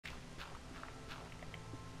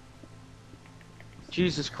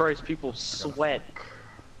Jesus Christ, people sweat.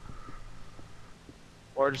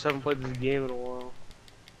 Or I just haven't played this game in a while.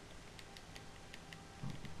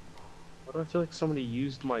 Why do I feel like somebody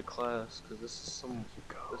used my class? Cause this is some.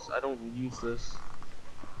 This I don't use this.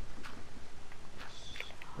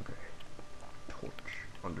 Okay. Torch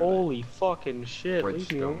under Holy fucking shit! that.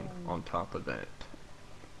 Leave me Redstone alone. on top of that.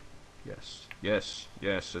 Yes, yes,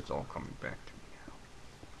 yes. It's all coming back to me now.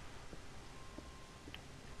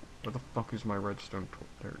 Where the fuck is my redstone torch?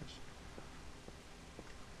 There it is.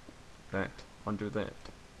 That under that.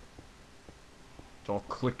 It's all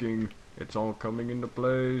clicking. It's all coming into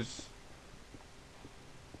place.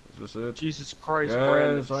 Is this it? Jesus Christ, Yes,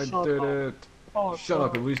 Brandon! I Shut did up. it. Oh, Shut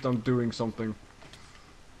up. At least I'm doing something.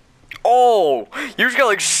 Oh, you just got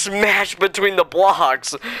like smashed between the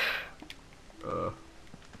blocks.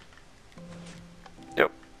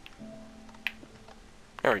 Yep.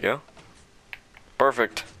 There we go.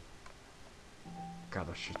 Perfect. God,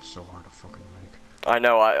 that shit's so hard to fucking make. I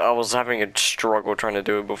know. I was having a struggle trying to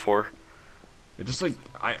do it before. It just like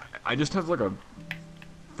I just have like a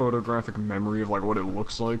photographic memory of like what it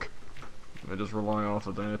looks like. I just rely off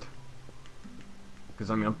of that. Because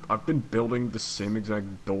I mean I've been building the same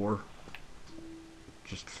exact door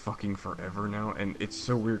just fucking forever now, and it's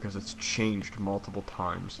so weird because it's changed multiple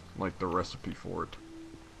times, like the recipe for it.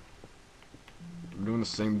 I'm doing the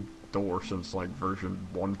same door since like version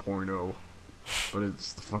 1.0, but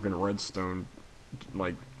it's the fucking redstone,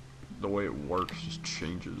 like the way it works just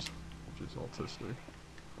changes, which is autistic.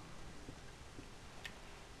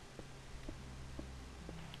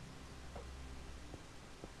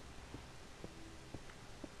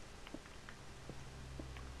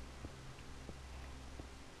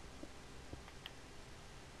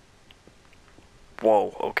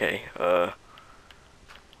 Whoa. Okay.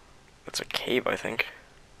 It's a cave, I think.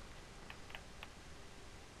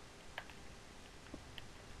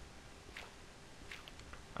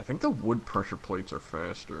 I think the wood pressure plates are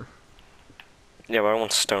faster. Yeah, but I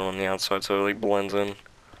want stone on the outside so it like blends in.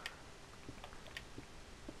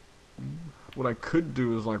 What I could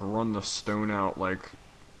do is like run the stone out like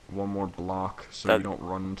one more block so That- you don't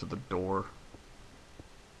run into the door.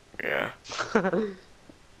 Yeah. Let's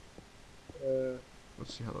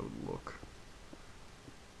see how that would look.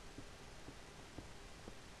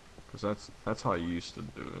 Cause that's how I used to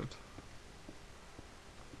do it.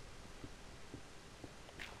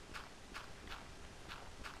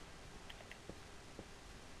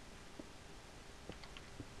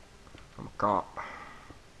 Oh my god.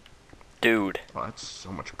 Dude. Oh, that's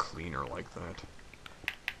so much cleaner like that.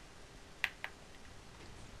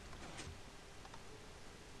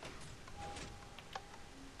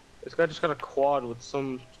 This guy just got a quad with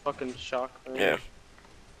some fucking shock thing. Yeah.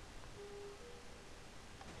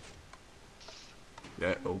 Yeah,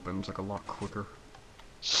 it opens like a lot quicker.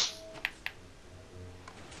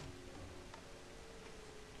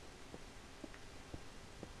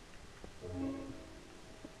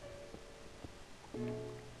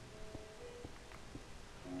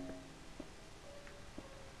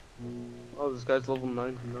 Oh, this guy's level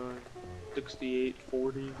 99. 68,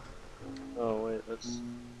 40. Oh, wait, that's...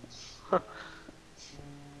 I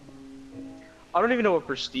don't even know what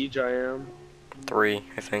prestige I am. 3,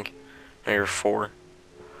 I think. No, you're 4. I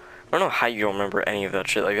don't know how you don't remember any of that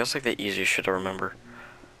shit. Like, that's like the easiest shit to remember.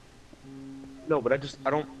 No, but I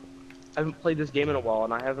haven't played this game in a while,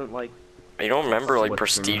 and I haven't, like... You don't remember, like,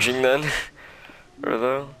 Flexing. prestiging then? Or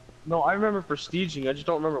though? No, I remember prestiging, I just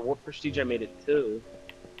don't remember what prestige I made it to.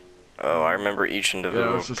 Oh, I remember each Yeah,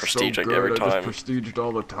 individual it's just prestige, so like, good. every I time. just prestiged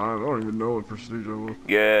all the time. I don't even know what prestige I was.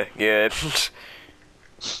 Yeah, yeah.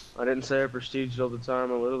 I didn't say I prestiged all the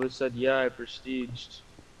time, I literally said, yeah, I prestiged.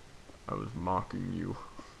 I was mocking you.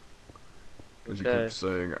 Because you Okay. kept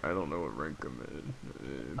saying, I don't know what rank I'm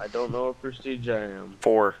in. I don't know what prestige I am.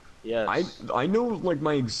 4. Yes. I know like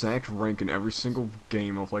my exact rank in every single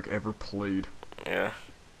game I've like ever played. Yeah.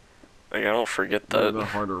 Like, I don't forget Not that. that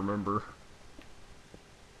hard to remember.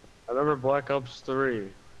 I remember Black Ops 3.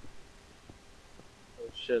 Oh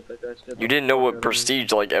shit, that guy's getting You the didn't know fuck out what of me.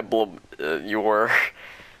 prestige, like, emblem you were.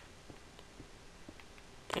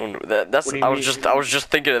 That's. What do you I was mean? just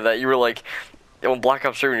thinking of that. You were like, when Black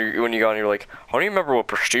Ops 3, when you got on, you're like, I don't even remember what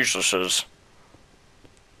prestige this is.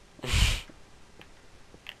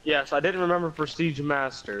 Yes, I didn't remember Prestige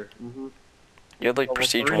Master. You had like Level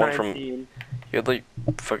prestige 1 from. 319. You had like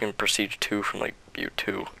fucking prestige 2 from like Butte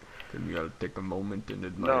 2. Then you gotta take a moment and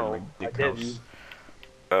admire No, my I dick didn't. house.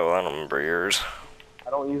 Oh, I don't remember yours. I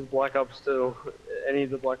don't use Black Ops 2. Any of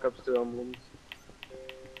the Black Ops 2 emblems.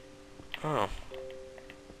 Oh.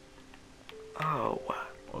 Oh.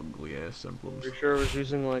 Ugly ass emblems. Pretty sure I was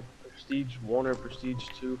using like a Prestige 1 or Prestige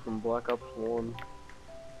 2 from Black Ops 1.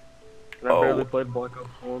 And I barely Oh, played Black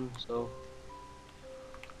Ops 1, so.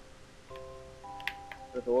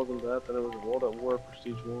 If it wasn't that, then it was World at War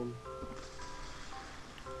Prestige 1.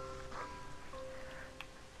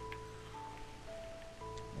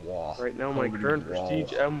 Wow. Right now, my current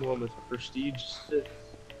Prestige emblem is Prestige 6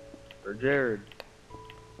 for Jared.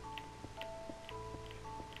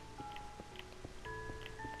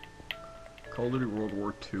 Call of Duty World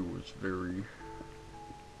War II was very...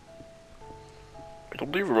 I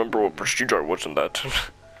don't even remember what prestige I was in that.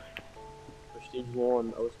 Prestige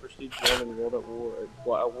 1. I was Prestige 1 in World at War.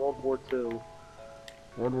 At World War 2.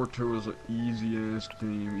 World War II was an easy-ass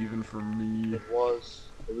game, even for me. It was.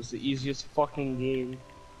 It was the easiest fucking game.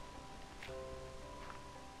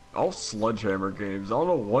 All Sledgehammer games, I don't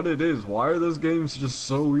know what it is. Why are those games just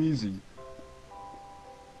so easy?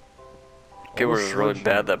 People are just really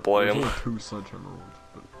bad that play There's them. only 2 Sledgehammer ones,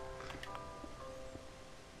 but...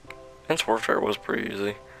 Advanced Warfare was pretty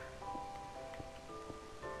easy.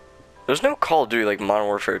 There's no Call of Duty like Modern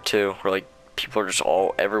Warfare 2, where like people are just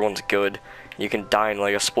everyone's good. You can die in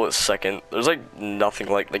like a split second. There's like nothing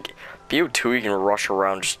like BO2. You can rush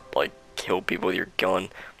around, just like kill people with your gun.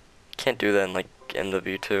 Can't do that in like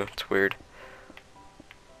MW2. It's weird.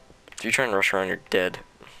 If you try and rush around, you're dead.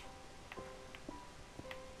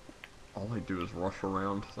 All I do is rush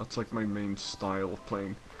around. That's like my main style of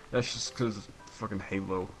playing. That's just because fucking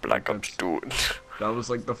Halo. Black Ops 2. That was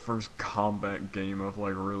like the first combat game I've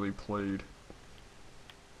like really played.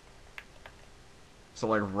 So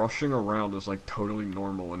like rushing around is like totally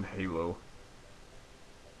normal in Halo.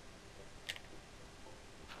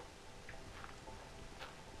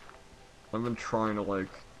 I've been trying to like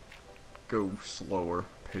go slower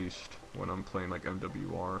paced when I'm playing like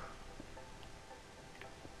MWR.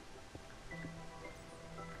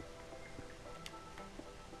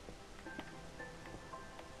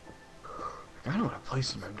 I don't want to play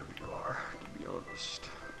some MWR, to be honest.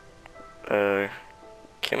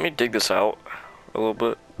 Can we dig this out a little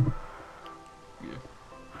bit? Yeah.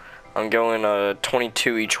 I'm going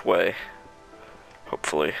 22 each way.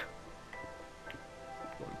 Hopefully.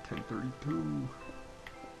 1032.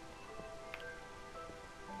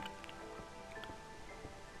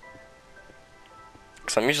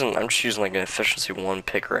 Cause I'm just using like an efficiency 1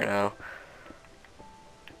 pick right now.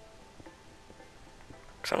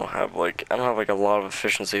 Cause I don't have like a lot of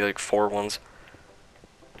efficiency, like 4 ones.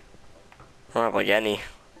 I don't have like any,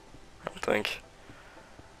 I don't think.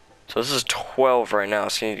 So this is 12 right now,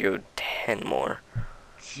 so you need to go 10 more.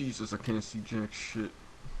 Jesus, I can't see jack shit.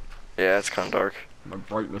 Yeah, it's kinda dark. My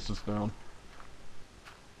brightness is down.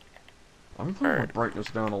 I've been putting my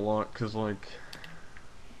brightness down a lot, cause like,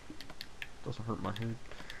 doesn't hurt my head.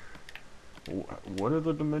 What are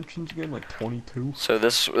the dimensions again? Like 22? So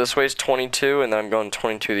this way is 22, and then I'm going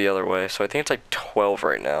 22 the other way. So I think it's like 12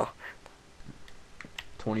 right now.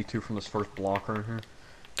 22 from this first block right here?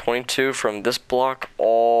 22 from this block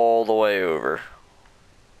all the way over.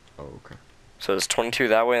 Oh, okay. So it's 22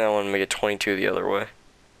 that way, and I want to make it 22 the other way.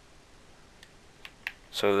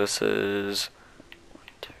 So this is 1,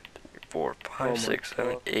 2, 3, 4, 5, 6,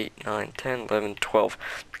 7, 8, 9, 10, 11, 12.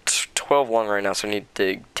 12 long right now, so I need to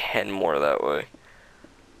dig 10 more that way.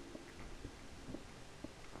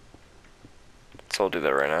 So I'll do that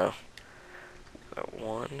right now.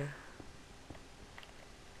 1,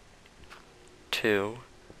 2,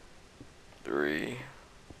 3,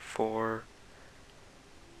 4,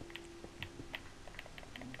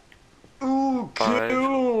 Ooh,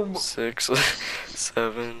 5, 6,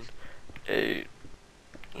 7, 8,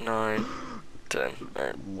 9, 10.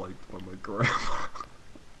 Alright. Liked by my grandma.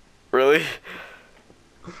 Really?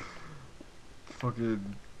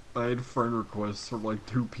 Fucking, I had friend requests from like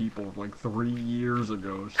 2 people from like 3 years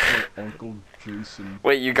ago. It's just like Uncle Jason.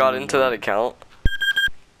 Wait, you got into that account?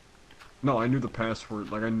 No, I knew the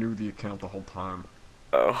password. Like I knew the account the whole time.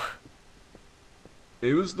 Oh.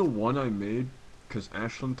 It was the one I made because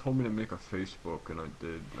Ashlyn told me to make a Facebook, and I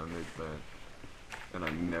did. I made that, and I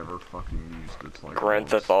never fucking used it. Like Grand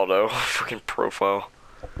Theft Auto fucking profile.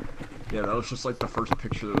 Yeah, that was just like the first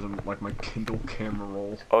picture that was in like my Kindle camera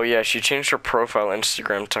roll. Oh yeah, she changed her profile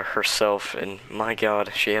Instagram to herself, and my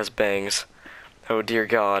god, she has bangs. Oh dear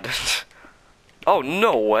god. Oh,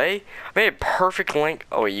 no way! I made a perfect link.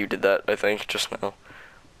 Oh wait, you did that, I think, just now.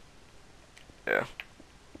 Yeah.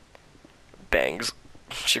 Bangs.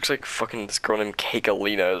 She looks like fucking this girl named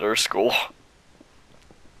Cakealina at her school.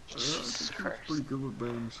 Jesus Christ. Pretty good with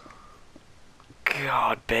bangs.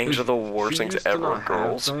 God, bangs are the worst things used to ever, not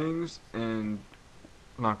girls. have bangs, and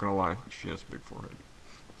I'm not gonna lie, she has a big forehead.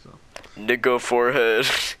 So. Nigga forehead.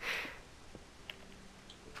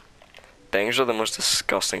 Bangs are the most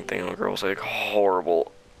disgusting thing on girls. Like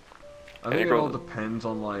horrible. I Any think it girl all depends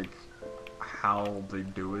on like how they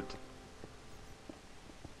do it.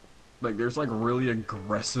 Like there's like really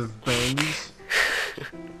aggressive bangs,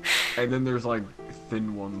 and then there's like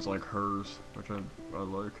thin ones like hers, which I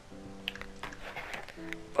like.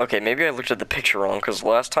 Okay, maybe I looked at the picture wrong, because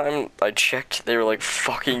last time I checked, they were like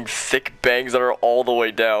fucking thick bangs that are all the way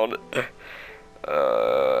down.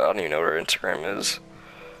 I don't even know what her Instagram is.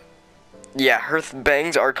 Yeah, her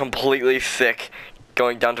bangs are completely thick,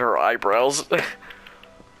 going down to her eyebrows.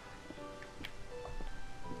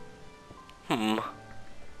 Hmm.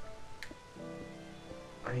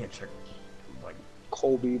 I need to check like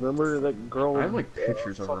Colby, remember that girl? I have like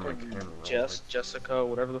pictures of her on my fucking camera. Jessica,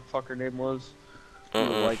 whatever the fuck her name was.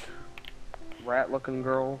 Mm-mm. Like rat-looking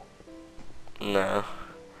girl. No.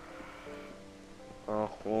 Oh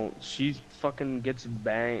well, she fucking gets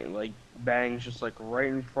bangs just like right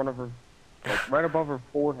in front of her, like right above her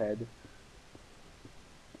forehead.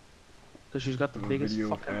 Cause she's got the biggest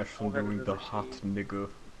Video of fucking Ashley forehead doing I've the ever hot seen. nigga.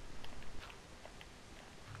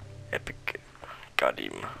 Epic. Got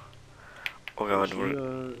him. Oh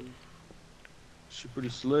god, She pretty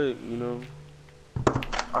slick, you know.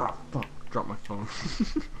 Ah, fuck. Dropped my phone.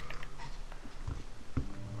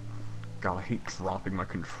 God, I hate dropping my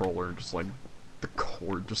controller, just like the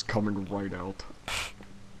cord just coming right out.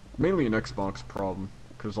 Mainly an Xbox problem,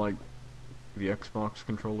 because like the Xbox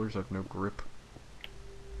controllers have no grip.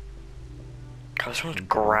 God, this one's And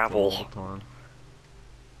bounce all gravel. the time.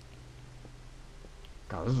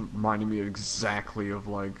 God, this is reminding me exactly of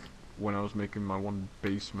like when I was making my one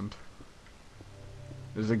basement.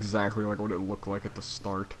 This is exactly like what it looked like at the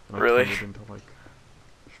start. And I Really? turned it into like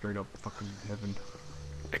straight up fucking heaven.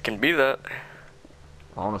 It can be that.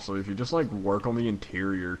 Honestly, if you just like work on the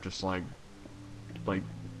interior, just like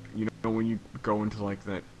you know when you go into like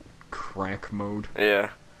that crack mode, Yeah.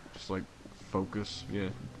 just like focus, yeah,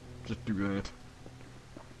 just do that.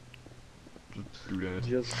 Just do that.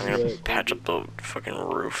 Just I'm gonna patch up the fucking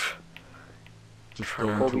roof. Just For go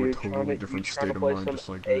now. into a you totally different trying state to of play mind, some just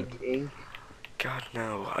like Egg that. Inc? God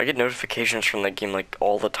no. I get notifications from that game like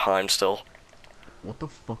all the time still. What the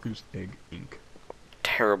fuck is Egg Inc?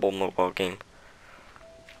 Terrible mobile game.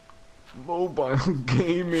 Mobile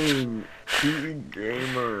gaming! TV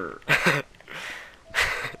gamer!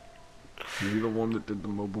 Is he the one that did the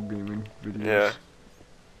mobile gaming videos? Yeah.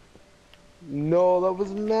 No, that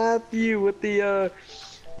was Matthew with the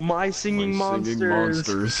My Singing My Singing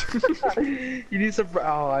Monsters. Monsters. You need some.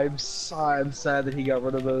 Oh, I'm sad that he got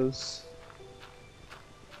rid of those.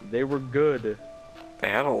 They were good. They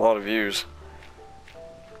had a lot of views.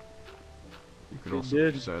 You could They also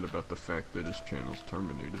did. be sad about the fact that his channel's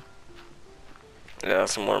terminated. Yeah,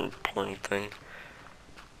 that's a more important thing.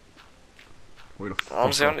 Way to fuck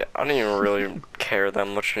Honestly, up. I don't even really care that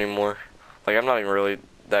much anymore. Like, I'm not even really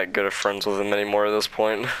that good of friends with him anymore at this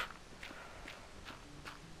point.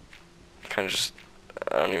 Kind of just,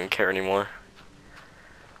 I don't even care anymore.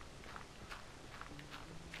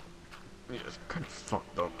 Yeah, it's kind of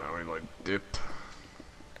fucked up now. He like dipped.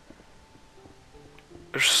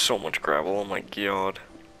 There's so much gravel, oh my god.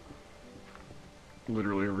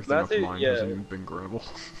 Literally everything up Matthew, mine yeah. hasn't even been gravel.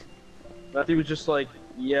 Matthew was just like,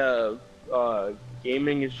 yeah,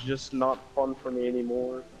 gaming is just not fun for me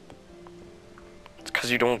anymore. It's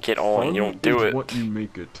because you don't get on, Fun you don't do is it. what you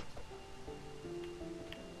make it.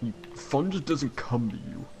 Fun just doesn't come to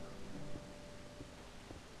you.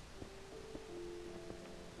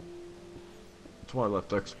 That's why I left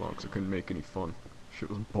Xbox. I couldn't make any fun. Shit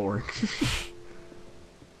was boring.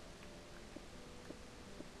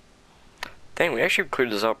 Dang, we actually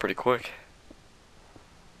cleared this out pretty quick.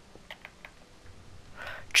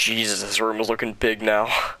 Jesus, this room is looking big now.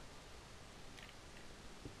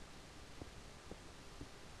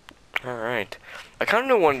 Alright. I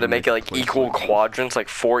kind of wanted to make it like equal quadrants, like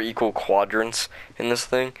 4 equal quadrants in this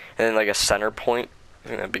thing, and then like a center point. I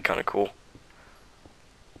think that'd be kind of cool.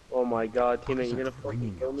 Oh my god, Tina, you is it gonna fucking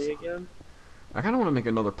raining kill me outside? again? I kind of want to make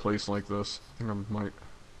another place like this. I think I might.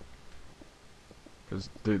 Because,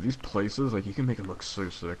 dude, these places, like, you can make it look so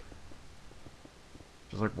sick.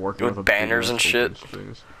 Just like working With with a banners big-ass and shit?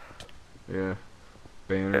 open space. Yeah.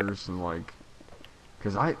 Banners and, like...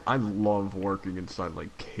 Because I love working inside,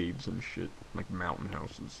 like, caves and shit. Like, mountain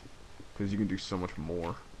houses. Because you can do so much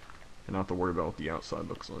more. And not have to worry about what the outside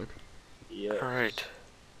looks like. Yeah. Alright.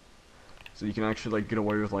 So you can actually, like, get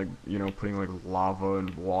away with, like, you know, putting, like, lava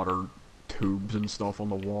and water tubes and stuff on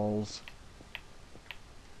the walls.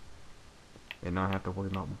 And not have to worry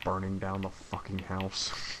about burning down the fucking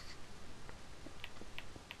house.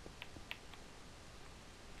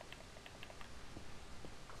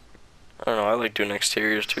 I don't know, I like doing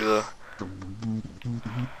exteriors too though.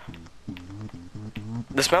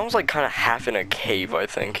 This mountain's like kind of half in a cave, I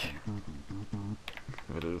think.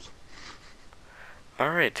 It is.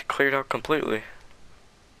 Alright, cleared out completely.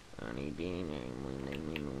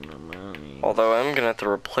 Although I'm gonna have to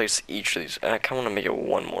replace each of these. And I kinda wanna make it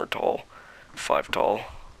 1 more tall. 5 tall.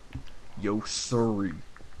 Yo, sorry.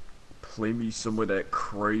 Play me some of that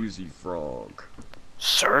crazy frog.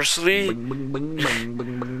 Seriously? Bing, bing, bing, bing,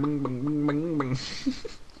 bing, bing, bing, bing, bing, bing.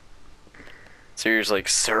 Seriously, like,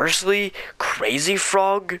 seriously? Crazy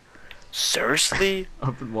frog? Seriously?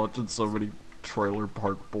 I've been watching so many Trailer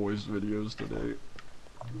Park Boys videos today.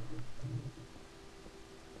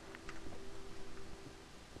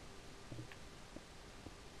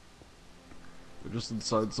 They're just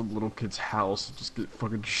inside some little kid's house and just get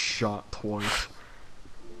fucking shot twice.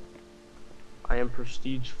 I am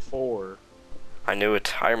Prestige 4. I knew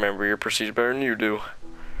it. I remember your prestige better than you do.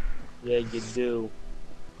 Yeah, you do.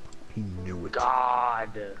 He knew it.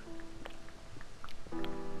 God.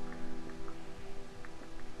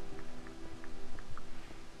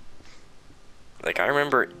 Like, I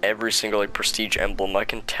remember every single, like, prestige emblem. I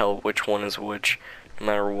can tell which one is which, no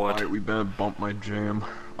matter what. Alright, we better bump my jam.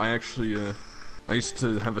 I actually, I used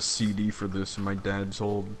to have a CD for this in my dad's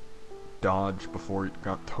old Dodge before it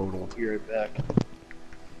got totaled. Be right back.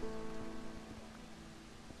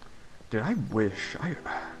 Dude, I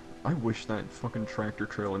wish that fucking tractor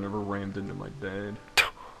trailer never rammed into my dad.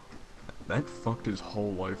 That fucked his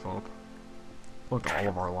whole life up. Fucked all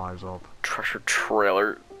of our lives up. Treasure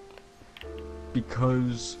trailer.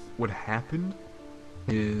 Because what happened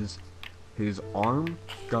is his arm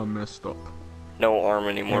got messed up. No arm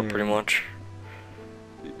anymore, pretty And much.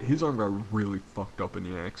 His arm got really fucked up in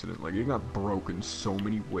the accident. Like, it got broken so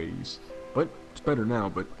many ways. But it's better now,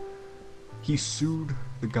 but he sued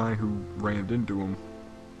the guy who rammed into him.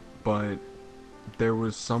 But there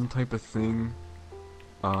was some type of thing,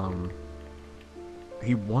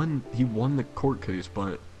 he won the court case,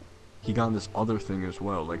 but he got this other thing as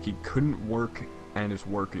well. Like, he couldn't work at his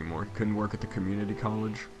work anymore. He couldn't work at the community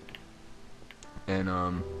college.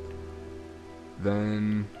 And,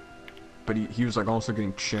 but he was, like, also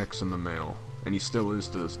getting checks in the mail. And he still is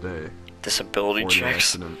to this day. Disability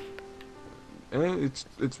checks.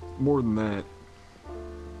 It's more than that.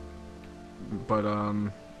 But,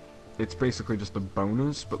 it's basically just a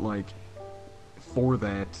bonus, but, like, for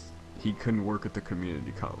that, he couldn't work at the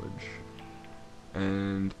community college.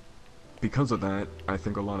 And because of that, I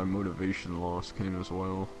think a lot of motivation loss came as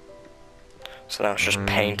well. So now it's just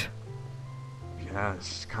paint. Yeah,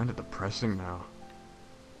 it's kind of depressing now.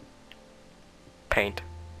 Paint.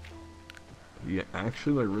 He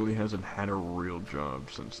actually, like, really hasn't had a real job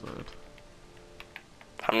since that.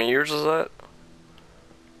 How many years is that?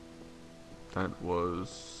 That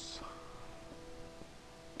was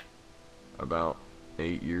about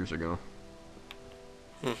 8 years ago.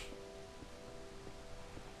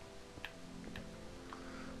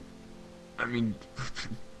 I mean,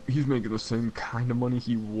 he's making the same kind of money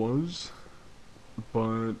he was,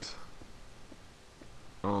 but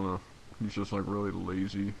I don't know. He's just, like, really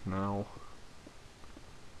lazy now.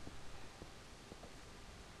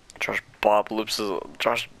 Jim Bob loses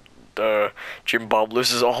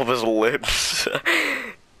all of his lips.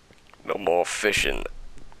 No more fishing.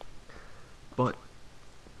 But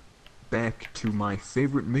back to my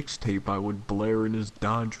favorite mixtape I would blare in his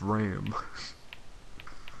Dodge Ram.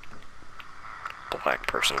 Black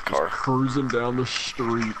person car. Just cruising down the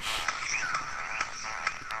street.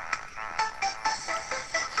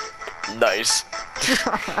 Nice.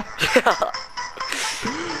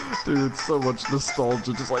 Dude, it's so much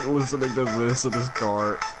nostalgia just, like, listening to this in his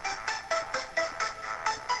car.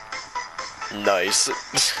 Nice.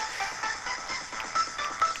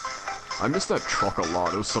 I miss that truck a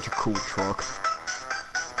lot. It was such a cool truck.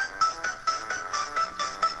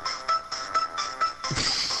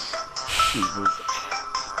 Jesus.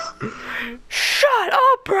 Shut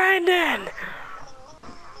up, Brandon!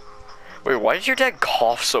 Wait, why did your dad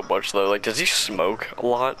cough so much, though? Like, does he smoke a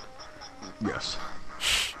lot? Yes.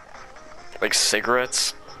 Like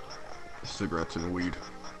cigarettes? Cigarettes and weed.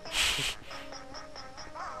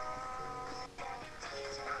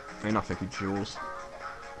 And I think he jewels.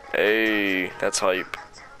 Hey, that's hype.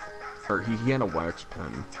 Or he had a wax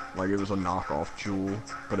pen. Like, it was a knockoff jewel,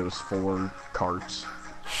 but it was 4 carts.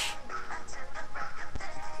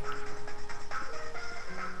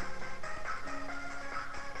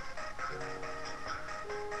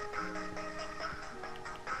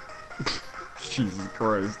 Jesus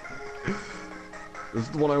Christ. This is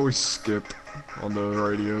the one I always skipped on the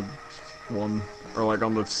radio one. Or, like,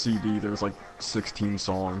 on the CD, there's like 16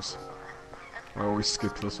 songs. I always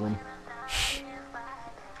skip this one.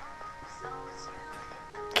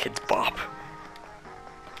 Kids Bop.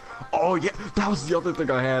 Oh yeah, that was the other thing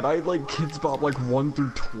I had. I had like Kids Bop like 1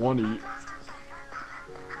 through 20.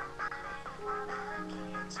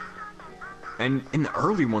 And in the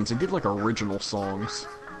early ones, they did like original songs.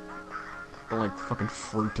 But like fucking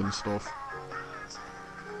Fruit and stuff.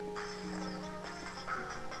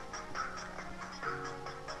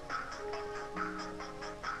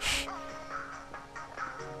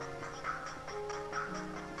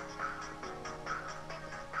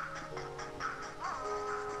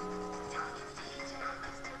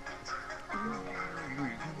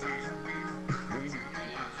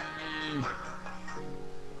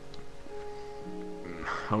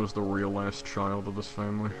 I was the real last child of this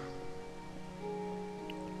family.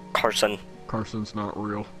 Carson. Carson's not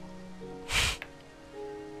real.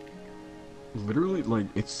 Literally, like,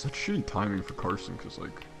 it's such shitty timing for Carson, because,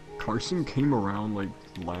 like, Carson came around, like,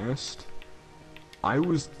 last. I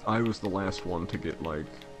was the last one to get, like,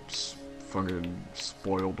 fucking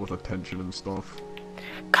spoiled with attention and stuff.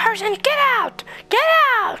 Carson, get out! Get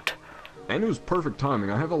out! And it was perfect timing.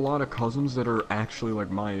 I have a lot of cousins that are actually, like,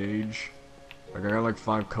 my age. Like, I got, like,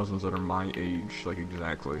 5 cousins that are my age, like,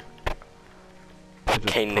 exactly. It's just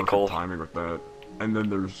K. perfect Nickel. timing with that. And then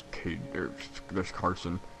there's there's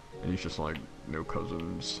Carson, and he's just, like, no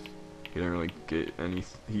cousins. He didn't really get any,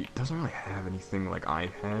 he doesn't really have anything like I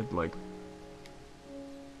had, like,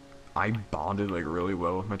 I bonded, like, really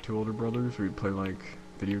well with my 2 older brothers. We'd play, like,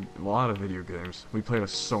 a lot of video games. We played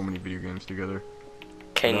so many video games together.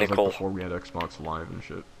 K. And that was, Nickel. like, before we had Xbox Live and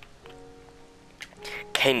shit.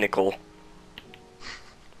 K. Nickel.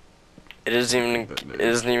 It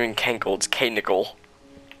isn't even Kankle, it's K. Nickel.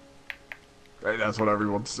 Hey, that's what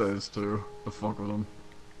everyone says, too. The fuck with them.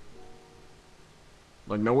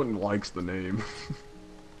 Like, no one likes the name.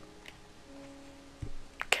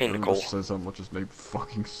 K. Everyone Nickel. just says how much his name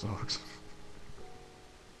fucking sucks.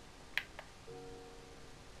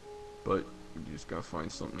 But, you just gotta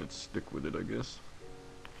find something and stick with it, I guess.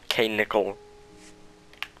 K. Nickel.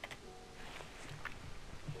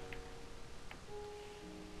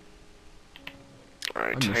 I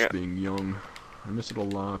Alright, miss being young. I miss it a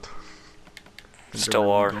lot. Still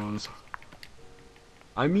are. Does.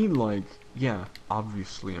 I mean, like, yeah,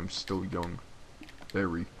 obviously I'm still young.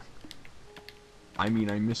 Very. I mean,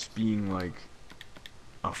 I miss being, like,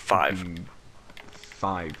 a 5. fucking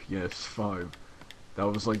 5, yes, 5. That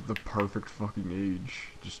was, like, the perfect fucking age,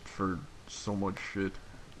 just for so much shit.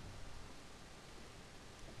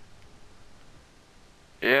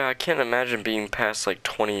 Yeah, I can't imagine being past like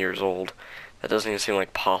 20 years old. That doesn't even seem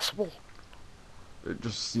like possible. It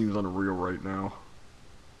just seems unreal right now.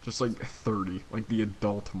 Just like 30, like the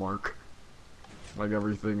adult mark. Like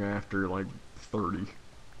everything after like 30.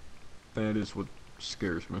 That is what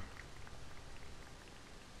scares me.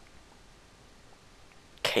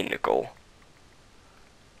 K. Nickel.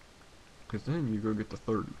 Cause then you go get to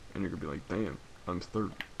 30, and you're gonna be like, damn, I'm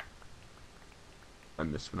 30. I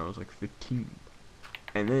missed when I was like 15.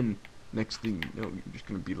 And then, next thing you know, you're just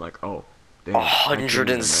gonna be like, oh, damn, I can't even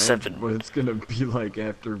 107. imagine what it's gonna be like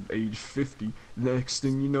after age 50. Next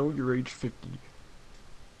thing you know, you're age 50.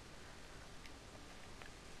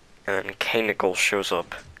 And then K. Nickel shows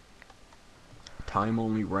up. Time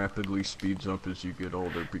only rapidly speeds up as you get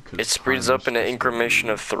older because It speeds time up is in an just a incremation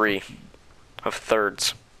weird of 3. fucking- Of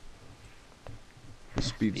thirds. It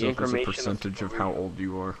speeds The up as a incremation of percentage of how old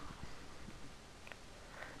you are.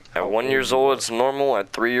 At 1 years old, it's normal.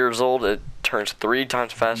 At 3 years old, it turns 3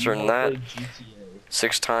 times faster than that.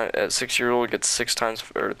 At 6 years old, it gets 6 times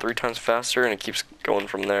or 3 times faster, and it keeps going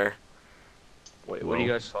from there. Wait, what are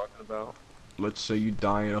you guys talking about? Let's say you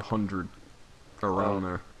die at 100, around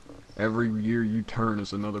there. Every year you turn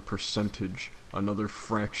is another percentage, another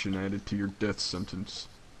fraction added to your death sentence.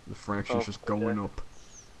 The fraction's just going up.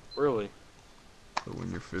 Really? So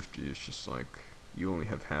when you're 50, it's just like, you only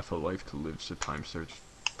have half a life to live, so time starts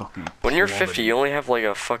fucking When you're plummeting. 50, you only have like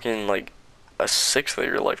a fucking like a sixth of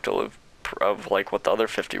your life to live of like what the other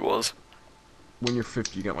 50 was. When you're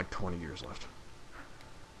 50, you got like 20 years left.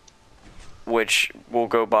 Which will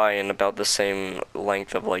go by in about the same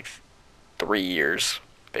length of like 3 years,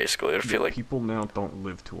 basically. I feel like people now don't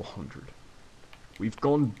live to 100. We've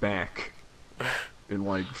gone back in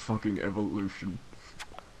like fucking evolution.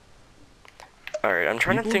 Alright, I'm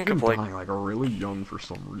trying to People think have of been like dying like really young for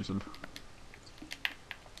some reason.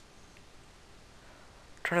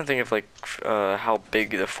 trying to think of like how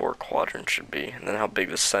big the 4 quadrants should be, and then how big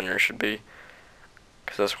the center should be,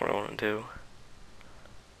 because that's what I want to do.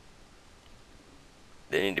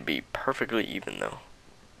 They need to be perfectly even though.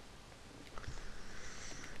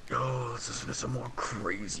 Oh, let's listen to some more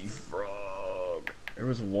Crazy Frog. There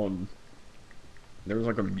was one. There was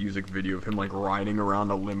like a music video of him like riding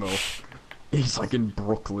around a limo. He's like in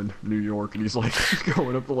Brooklyn, New York, and he's like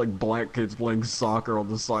going up to like black kids playing soccer on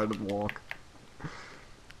the sidewalk.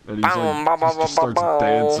 And he's like, just starts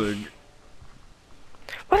dancing.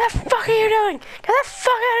 What the fuck are you doing? Get the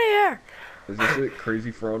fuck out of here! Is this it?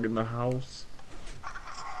 Crazy Frog in the house?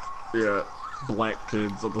 Yeah, black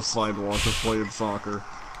kids on the sidewalk are playing soccer.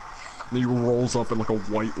 And he rolls up in like a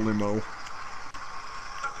white limo.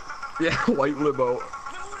 Yeah, white limo.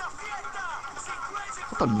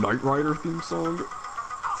 What, the Knight Rider theme song?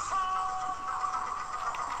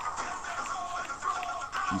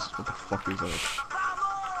 Jesus, what the fuck is that?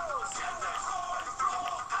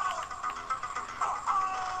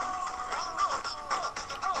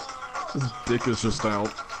 His dick is just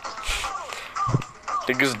out. I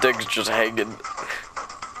think his dick's just hanging.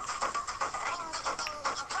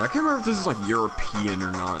 I can't remember if this is like European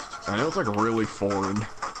or not. I know it's like really foreign.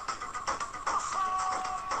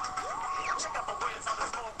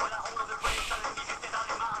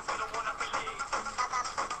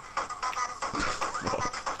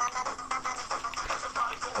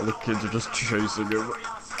 All the kids are just chasing him.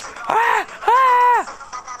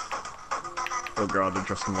 Oh god, they're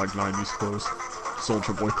dressed in like 90s clothes.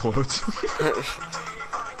 Soldier Boy clothes.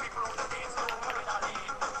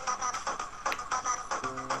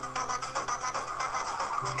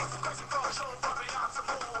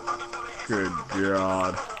 Good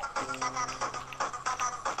god.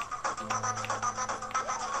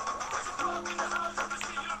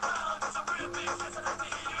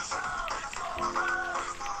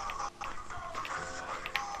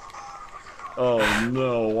 Oh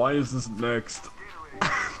no, why is this next?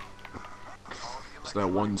 It's that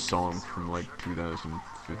one song from like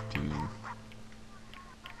 2015.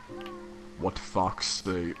 What Fox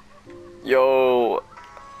State? Yo.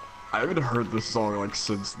 I haven't heard this song like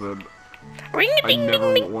since then. I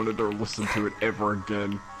never wanted to listen to it ever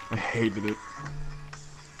again. I hated it.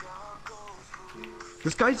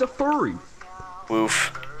 This guy's a furry.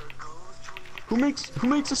 Woof. Who makes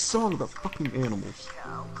a song about fucking animals?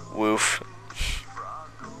 Woof.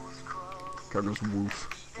 God goes woof.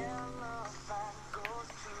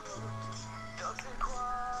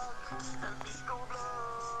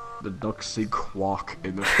 The ducks say quack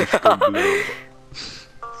and the fish go blub.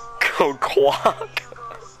 Go quack.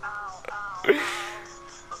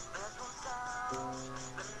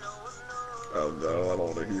 Oh no, I don't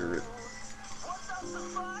want to hear it.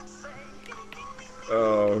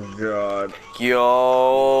 Oh god.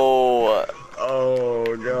 Yo.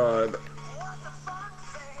 Oh god.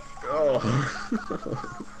 Oh.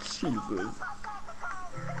 Jesus.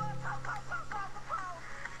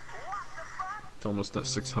 It's almost at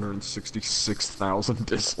 666,000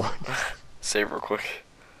 dislikes. Save real quick.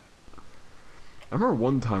 I remember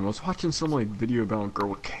one time I was watching some like video about a girl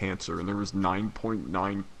with cancer and there was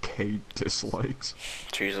 9.9k dislikes.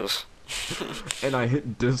 Jesus. And I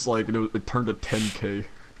hit dislike and it turned to 10k.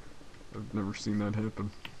 I've never seen that happen.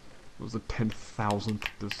 It was a 10,000th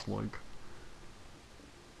dislike.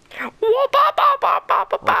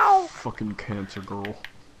 Oh, fucking cancer girl.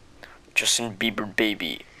 Justin Bieber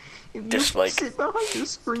baby. If Dislike. you sit behind the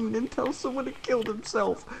screen and tell someone to kill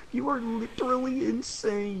themselves, you are literally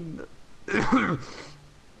insane. God,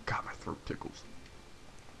 my throat tickles.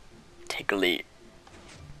 Tickly.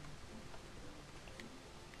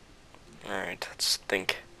 Alright, let's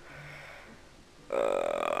think.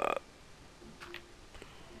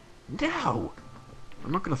 No!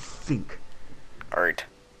 I'm not gonna think. Alright.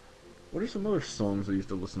 What are some other songs I used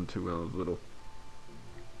to listen to when I was little?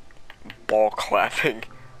 Ball clapping.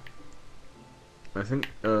 I think,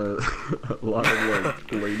 a lot of,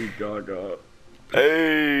 like, Lady Gaga.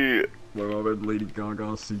 Hey! My mom had Lady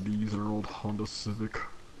Gaga CDs in her old Honda Civic.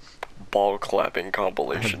 Ball clapping I have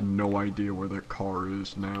compilation. no idea where that car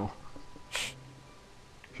is now.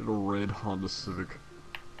 She had a red Honda Civic.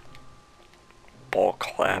 Ball It,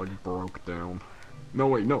 clap. like, broke down. No,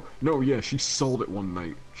 wait, no, yeah, she sold it one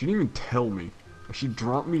night. She didn't even tell me. She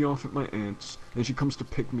dropped me off at my aunt's, and she comes to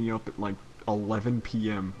pick me up at, like, 11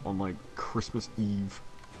 p.m. on, like, Christmas Eve.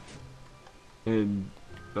 And,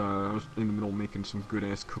 I was in the middle making some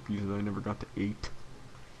good-ass cookies that I never got to eat.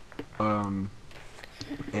 And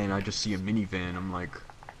I just see a minivan, I'm like...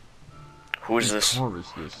 Who is this? Whose car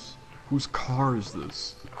is this? Whose car is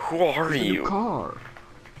this? Who are It's a new you? car.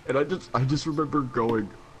 And I just remember going,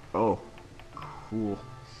 oh, cool.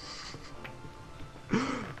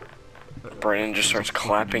 Brandon just starts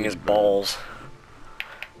clapping his balls.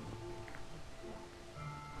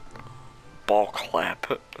 Ball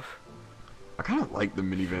clap. I kind of like the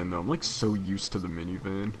minivan though. I'm like so used to the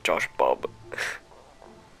minivan. Josh Bob.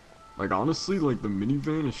 Like honestly, like the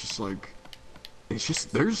minivan is just like, it's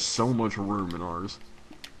just there's so much room in ours.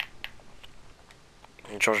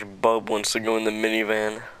 Josh Bob wants to go in the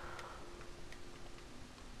minivan.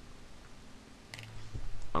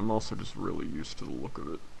 I'm also just really used to the look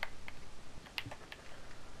of it.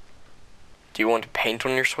 Do you want paint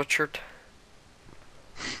on your sweatshirt?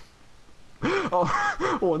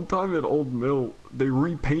 Oh, one time at Old Mill, they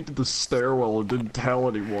repainted the stairwell and didn't tell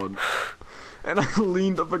anyone. And I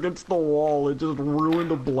leaned up against the wall and just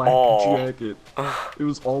ruined a black jacket. It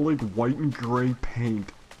was all like white and gray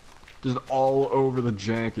paint. Just all over the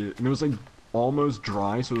jacket. And it was like almost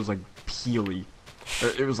dry, so it was like peely.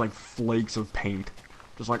 It was like flakes of paint.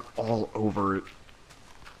 Just like all over it.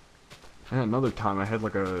 And another time I had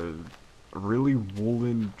like a really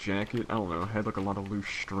woolen jacket. I don't know, it had like a lot of loose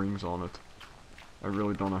strings on it. I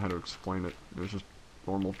really don't know how to explain it. It was just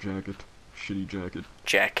normal jacket. Shitty jacket.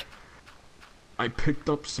 Jack. I picked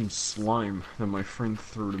up some slime that my friend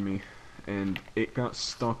threw to me, and it got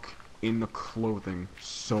stuck in the clothing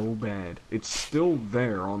so bad. It's still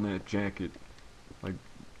there on that jacket. Like,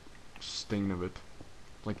 stain of it.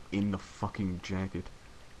 Like, in the fucking jacket.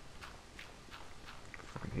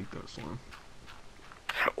 I fucking hate that slime.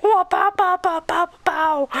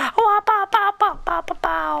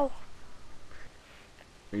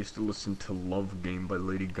 I used to listen to Love Game by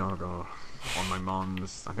Lady Gaga on my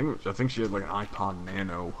mom's. I think she had like an iPod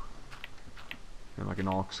Nano and like an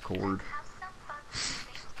aux cord.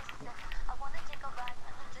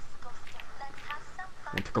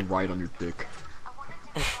 I took a ride on your dick.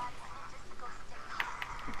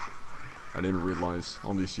 I didn't realize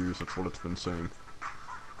all these years that's what it's been saying.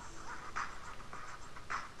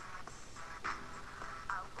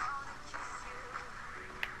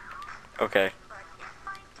 Okay.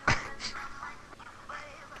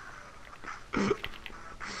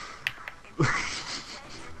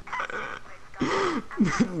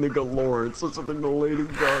 Nigga Lawrence listening to Lady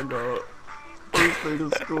Gaga. First day to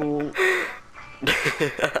school.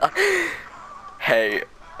 Hey.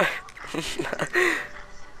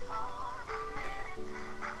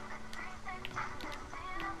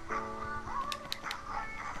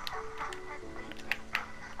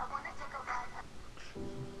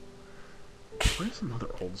 What are some other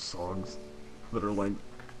old songs that are like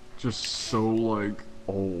just so like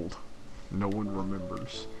old no one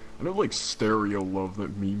remembers? I know like Stereo Love,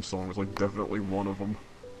 that meme song, was like definitely one of them.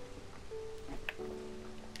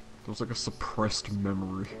 It was like a suppressed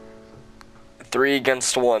memory. 3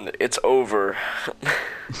 against 1. It's over.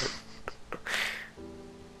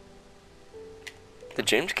 Did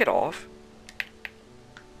James get off?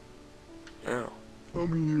 No. I'm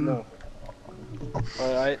here. No.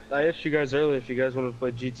 I asked you guys earlier if you guys wanted to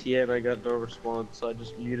play GTA and I got no response, so I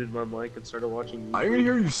just muted my mic and started watching YouTube. I didn't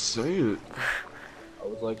hear you say it. I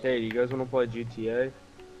was like, hey, you guys want to play GTA?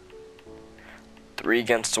 3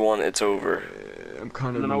 against 1, it's over. I'm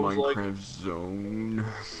kind of in And the then I was Minecraft zone.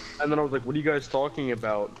 And then I was like, what are you guys talking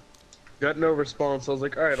about? Got no response, I was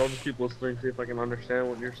like, alright, I'll just keep listening, see if I can understand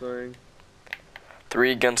what you're saying.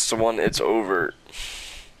 3 against 1, it's over.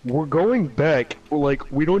 We're going back,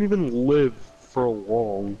 like, we don't even live for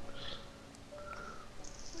long.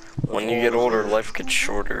 When you get older, life gets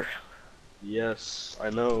shorter. Yes, I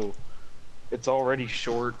know. It's already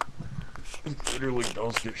short. It literally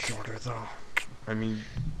does get shorter, though. I mean,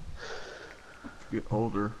 you get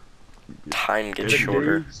older. Time gets The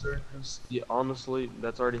shorter. days are just, yeah, honestly,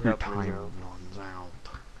 that's already Your happening time now. runs out.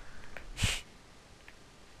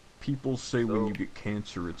 People say when you get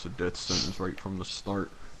cancer, it's a death sentence right from the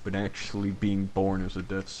start. But actually, being born is a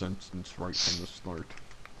death sentence right from the start.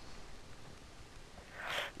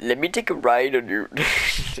 Let me take a ride on your...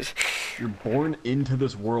 You're born into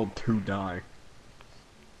this world to die.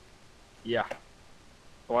 Yeah.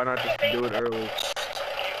 Why not just do it early?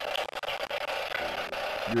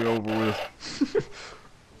 Get over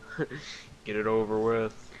with. Get it over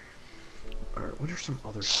with. Alright, what are some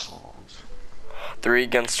other songs? 3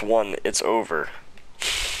 against 1, it's over.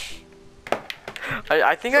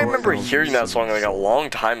 I think I remember hearing that song like a long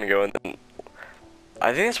time ago, and then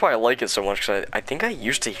I think that's why I like it so much, because I think I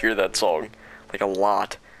used to hear that song like a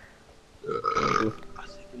lot. I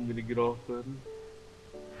think I'm gonna get off then.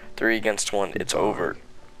 3 against 1, it's over.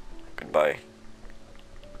 Goodbye.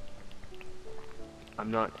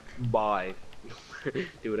 I'm not bye.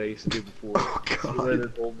 Do what I used to do before. Oh, See you later,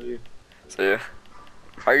 Colby. See ya.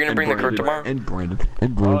 Are you gonna bring the cart tomorrow? And Brandon.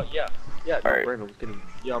 And Brandon. Yeah. Yeah, no, Alright. Brandon was kidding.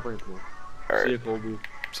 Yeah, I'll bring it tomorrow. See ya, Alright. Colby.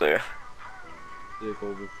 See ya. See ya,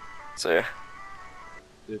 Colby. See ya.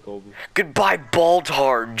 See See you, Colby. Goodbye,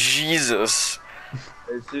 Baltar. Jesus.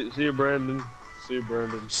 Hey, see you, Brandon. See you,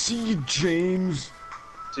 Brandon. See you, James.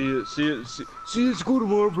 See you at school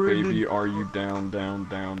tomorrow, Brandon. Baby, are you down, down,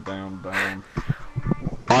 down, down, down?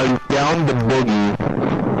 I'm down the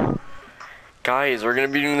boogie. Guys, we're gonna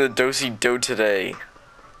be doing the do-si-do today.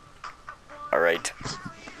 Alright.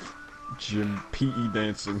 Jim, PE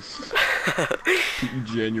dancing. PE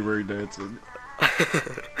January dancing.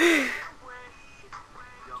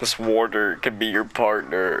 This warder can be your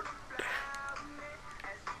partner.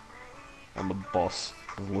 On the bus,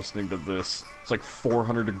 listening to this. It's like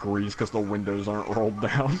 400 degrees because the windows aren't rolled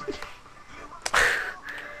down.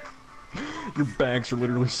 Your bags are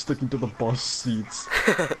literally sticking to the bus seats.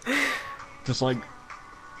 Just like,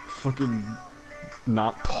 fucking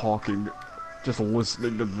not talking. Just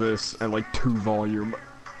listening to this at like 2 volume.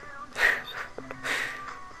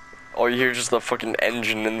 All you hear is just the fucking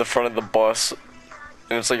engine in the front of the bus.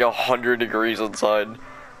 And it's like 100 degrees inside.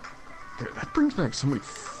 Dude, that brings back so many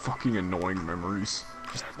fucking annoying memories.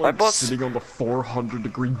 Just My like bus- sitting on the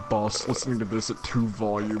 400-degree bus listening to this at 2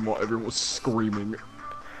 volume while everyone was screaming.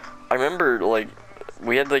 I remember, like,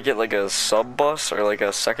 we had to get like a sub bus or like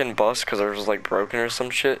a second bus because it was like broken or some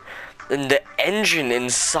shit. And the engine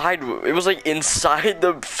inside, it was like inside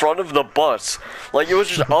the front of the bus. Like it was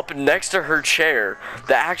just up next to her chair.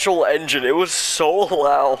 The actual engine, it was so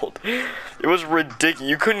loud. It was ridiculous.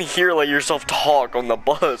 You couldn't hear like yourself talk on the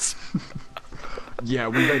bus. Yeah,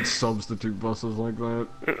 we had substitute buses like that.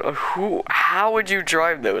 How would you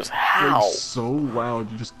drive those? How? Like, so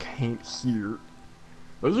loud you just can't hear.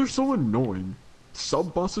 Those are so annoying.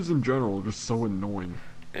 Sub buses in general are just so annoying.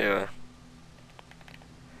 Yeah.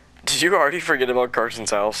 Did you already forget about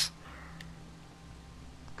Carson's house?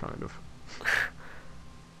 Kind of.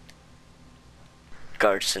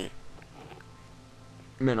 Carson.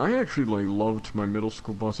 Man, I actually like loved my middle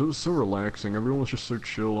school bus. It was so relaxing. Everyone was just so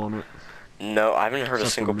chill on it. No, I haven't heard a Except for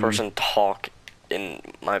single me. person talk in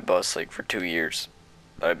my bus like for 2 years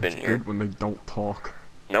that I've been It's here. good when they don't talk.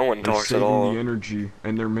 No one They're talks at saving all. the energy,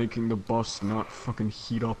 and they're making the bus not fucking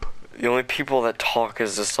heat up. The only people that talk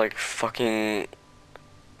is this like fucking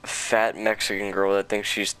fat Mexican girl that thinks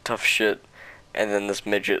she's tough shit, and then this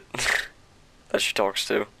midget that she talks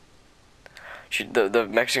to. The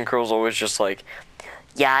Mexican girl's always just like,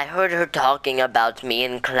 yeah, I heard her talking about me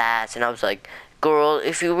in class, and I was like, girl,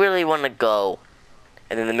 if you really want to go.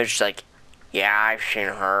 And then the midget's like, yeah, I've seen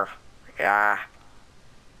her. Yeah.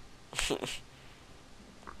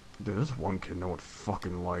 Dude, this one kid no one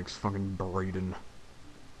fucking likes. Fucking Braden.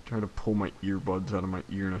 Tried to pull my earbuds out of my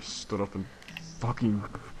ear and I stood up and fucking...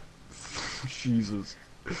 Jesus.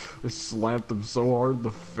 I slapped him so hard in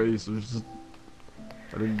the face. It was just...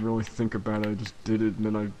 I didn't really think about it. I just did it and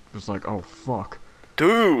then I was like, oh fuck.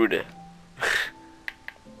 Dude.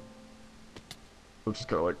 I just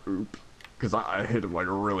got like, oop. Because I hit him like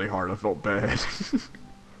really hard. I felt bad.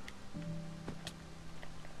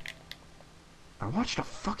 I watched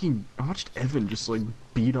Evan just like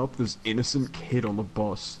beat up this innocent kid on the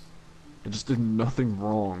bus. It just did nothing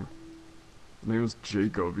wrong. His name was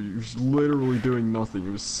Jacob. He was literally doing nothing. He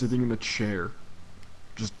was sitting in a chair.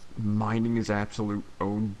 Just minding his absolute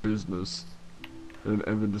own business. And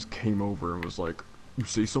Evan just came over and was like, you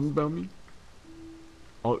say something about me?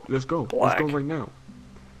 Oh, let's go. Let's go Black. right now.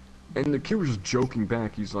 And the kid was just joking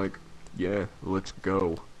back. He's like, yeah, let's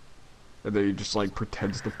go. And then he just like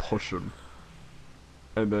pretends to push him.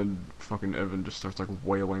 And then fucking Evan just starts like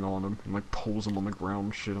wailing on him and like pulls him on the ground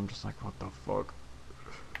and shit. I'm just like, what the fuck?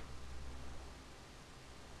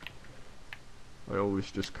 I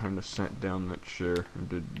always just kind of sat down in that chair and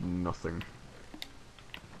did nothing.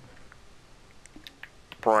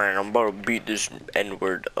 Brian, I'm about to beat this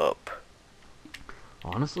N-word up.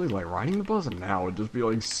 Honestly, like riding the bus now would just be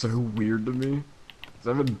like so weird to me. 'Cause I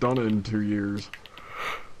haven't done it in 2 years.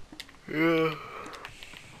 Yeah.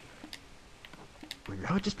 Like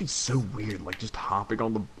that would just be so weird, like just hopping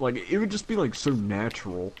on the, like it would just be like so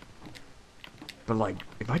natural. But like,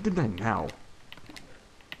 if I did that now,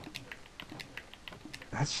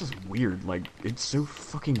 that's just weird, like it's so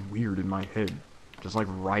fucking weird in my head. Just like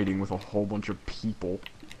riding with a whole bunch of people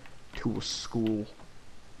to a school.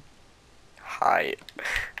 Hi.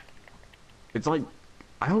 It's like,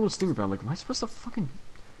 I always think about like, am I supposed to fucking,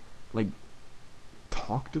 like,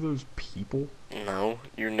 talk to those people? No,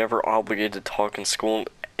 you're never obligated to talk in school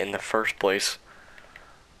in the first place.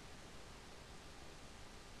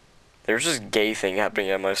 There's this gay thing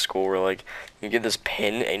happening at my school where, like, you get this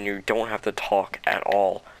pin and you don't have to talk at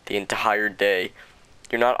all the entire day.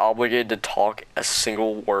 You're not obligated to talk a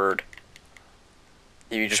single word.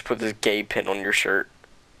 You just put this gay pin on your shirt.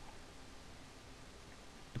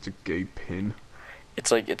 It's a gay pin.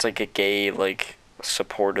 It's like a gay like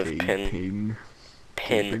supportive Gay pin. pin.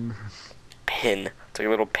 Pin. Pin. It's like a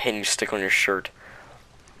little pin you stick on your shirt.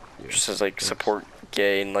 Yeah, It just says like support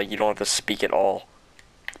gay, and like you don't have to speak at all.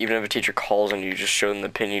 Even if a teacher calls and you just show them the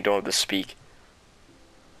pin, you don't have to speak.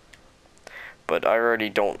 But I already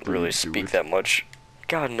don't really speak that much.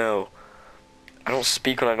 God no. I don't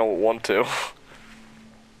speak when I don't want to.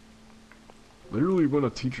 Literally, when a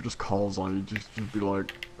teacher just calls on you, just be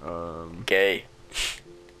like, Gay.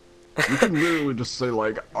 You can literally just say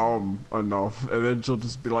like, enough, and then she'll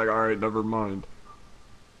just be like, alright, never mind.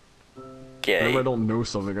 Gay. Whenever I don't know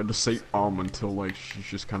something, I just say until like she's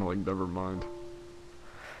just kind of like, never mind.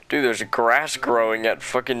 Dude, there's grass growing at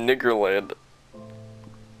fucking Niggerland.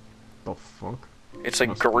 The fuck? It's like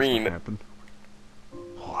Not supposed to green. happen.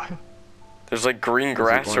 What? There's like green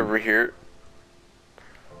grass over here.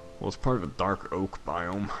 Well, it's part of the dark oak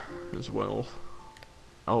biome as well.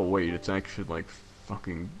 Oh wait, it's actually like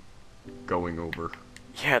fucking going over.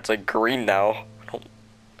 Yeah, it's like green now. I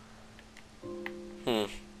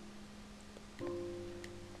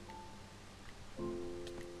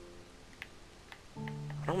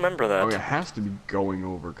don't remember that. Oh, it has to be going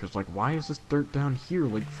over, cause like, why is this dirt down here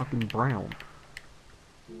like fucking brown?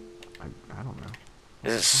 I don't know.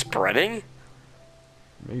 Is it spreading?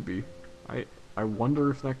 Maybe. I wonder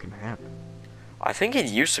if that can happen. I think it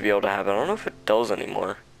used to be able to happen. I don't know if it does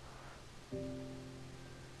anymore.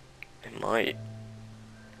 It might.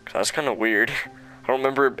 'Cause that's kind of weird. I don't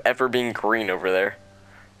remember it ever being green over there.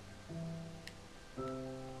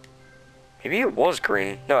 Maybe it was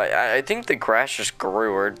green. No, I think the grass just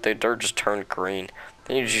grew, or the dirt just turned green. I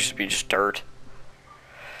think it used to be just dirt.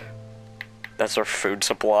 That's our food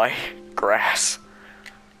supply. Grass.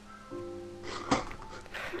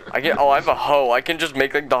 I have a hoe. I can just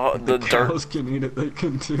make like the dirt. Cows can eat it, they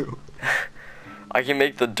can too. I can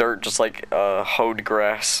make the dirt just like hoed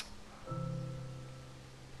grass.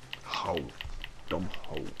 Hoe. Dumb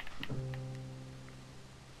hoe.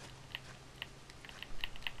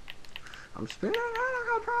 I'm spinning out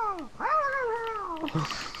of control. Out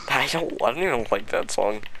of control. I don't even like that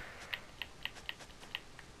song.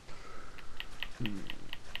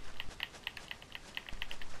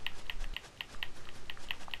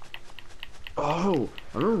 Oh,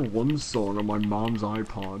 I remember one song on my mom's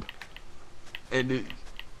iPod, and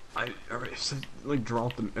I said, like,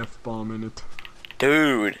 dropped an F-bomb in it.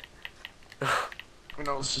 Dude. And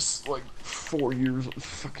I was just like 4 years,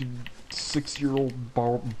 fucking 6-year-old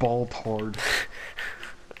ball tard.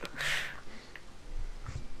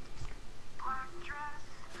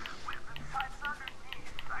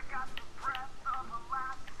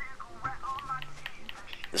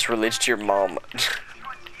 This relates to your mom.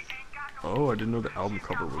 Oh, I didn't know the album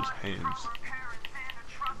cover was hands.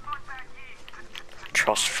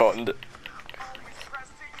 Trust fund.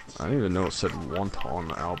 I didn't even know it said want on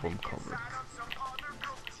the album cover.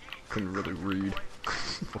 Couldn't really read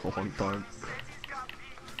for a long time.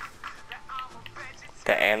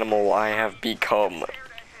 The animal I have become.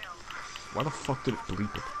 Why the fuck did it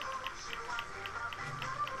bleep it?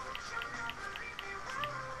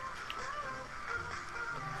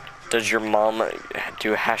 Does your mom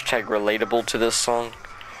do hashtag relatable to this song?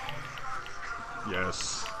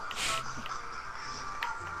 Yes.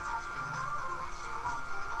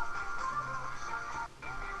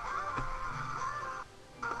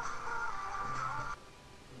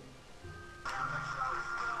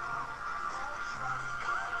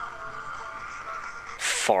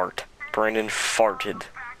 Fart. Brandon farted.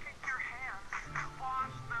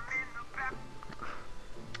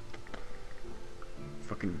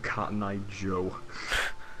 Fucking Cotton Eye Joe.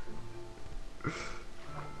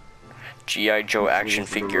 G.I. Joe action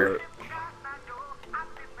figure.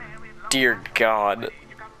 Dear God.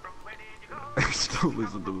 I still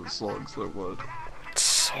listen to this song so much. It's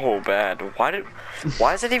so bad.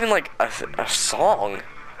 Why is it even like a song?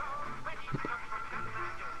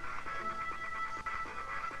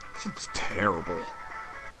 It's terrible.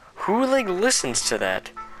 Who like listens to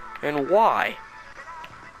that? And why?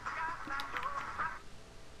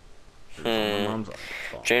 My mom's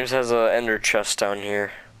James has a ender chest down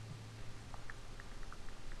here.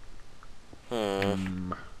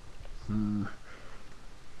 And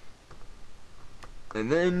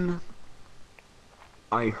then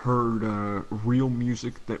I heard real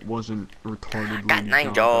music that wasn't retardedly Cotton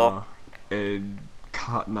Eye Joe. And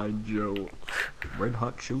Cotton Eye Joe. Red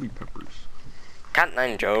Hot Chili Peppers. Cotton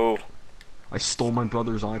Eye Joe. I stole my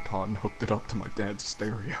brother's iPod and hooked it up to my dad's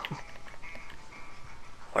stereo.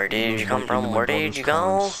 Where did you come Went from? into my Where did brother's you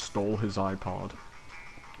car and go? Stole his iPod.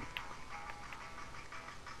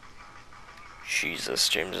 Jesus,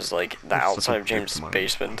 James is like the That's such outside a of dick James' to my-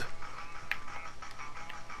 basement.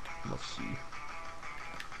 Let's see.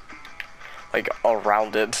 Like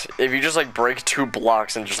around it. If you just like break 2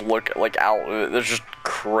 blocks and just look like out, there's just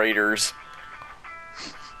craters.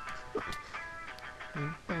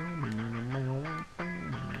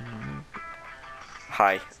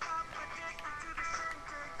 Hi.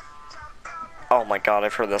 Oh my god,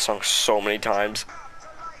 I've heard that song so many times.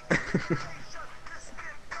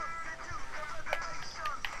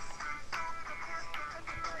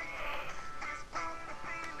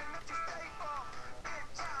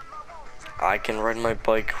 I can ride my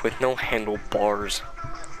bike with no handlebars.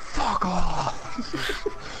 Fuck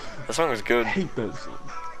off! That song is good. I hate that song.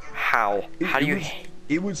 How? How do you...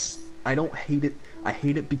 It was... I don't hate it. I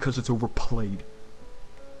hate it because it's overplayed.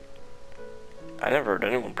 I never heard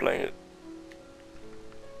anyone playing it.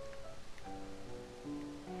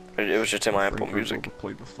 It was just in my Apple Music.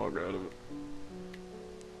 Overplayed the fuck out of it.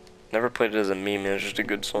 Never played it as a meme, it's just a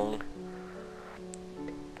good song.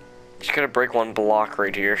 Just gotta break 1 block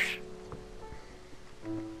right here.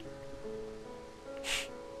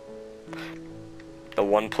 The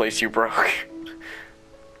one place you broke.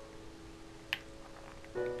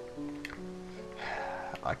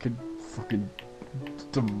 I could fucking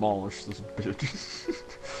demolish this bitch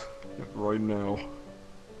right now.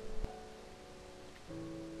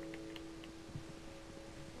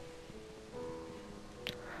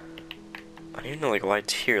 I don't even know like why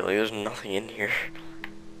it's here. Like there's nothing in here.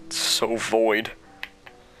 It's so void.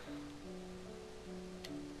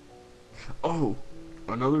 Oh,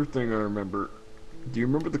 another thing I remember. Do you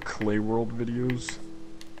remember the Clay World videos?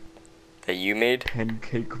 That you made?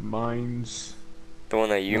 Pancake Mines? The one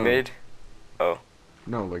that you No. made? Oh,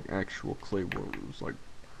 No, like actual Clay World. It was like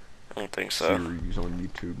I don't think so. series on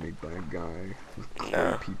YouTube made by a guy with clay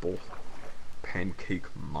No. people. Pancake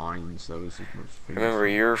Mines, that was his most famous. Remember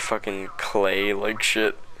your fucking clay like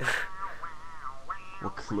shit.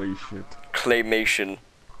 What clay shit? Claymation.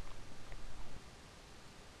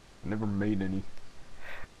 I never made any.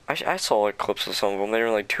 I saw like clips of some of them. They were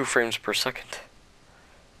like 2 frames per second.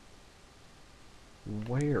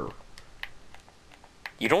 Where?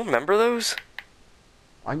 You don't remember those?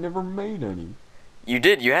 I never made any. You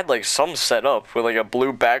did. You had like some set up with like a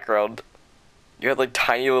blue background. You had like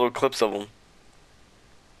tiny little clips of them.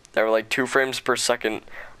 That were like 2 frames per second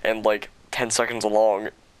and like 10 seconds long.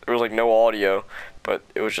 There was like no audio, but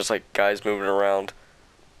it was just like guys moving around.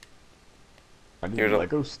 I did Here's a-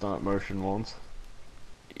 Lego stop motion once.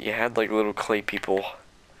 You had like little clay people.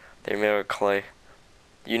 They made out of clay.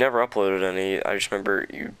 You never uploaded any. I just remember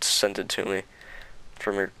you sent it to me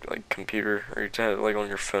from your like computer, or you had it like on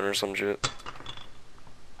your phone or some shit.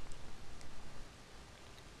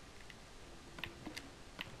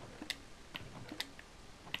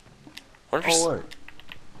 Wonder if Oh wait.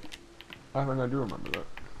 I think I do remember that.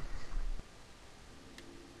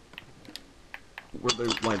 Were they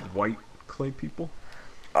like white clay people?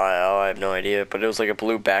 I have no idea, but it was like a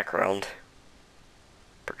blue background.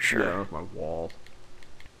 Pretty sure. Yeah, that was my wall.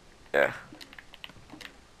 Yeah.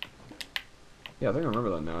 Yeah, I think I remember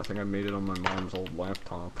that now. I think I made it on my mom's old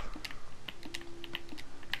laptop.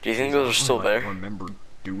 Do you think those are still I there? remember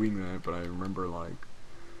doing that, but I remember like,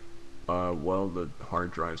 well, the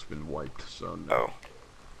hard drive's been wiped, so no.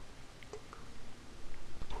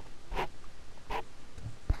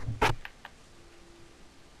 Oh.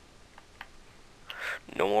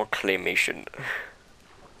 No more claymation.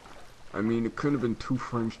 I mean, it couldn't have been 2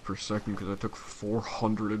 frames per second because I took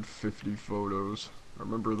 450 photos. I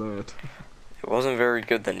remember that. It wasn't very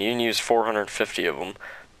good then. You didn't use 450 of them.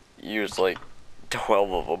 You used like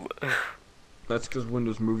 12 of them. That's because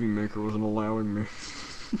Windows Movie Maker wasn't allowing me.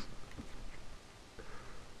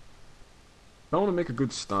 I want to make a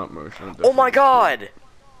good stop motion. I'll Oh my definitely do it. god!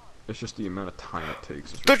 It's just the amount of time it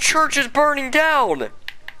takes. The church is burning down!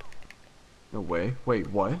 No way. Wait,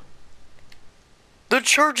 what? The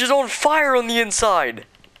church is on fire on the inside!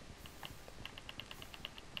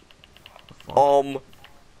 The fuck?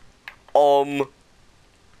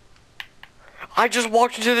 I just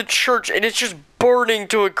walked into the church and it's just burning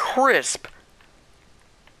to a crisp.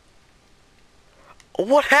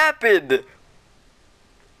 What happened?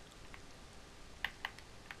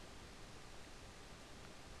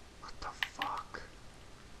 What the fuck?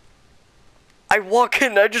 I walk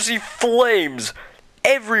in and I just see flames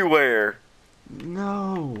everywhere.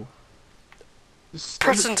 No. Just stay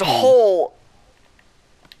Preston's cool. hole.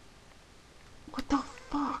 What the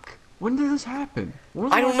fuck? When did this happen? When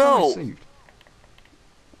was I the don't last time know. I saved?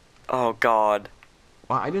 Oh god.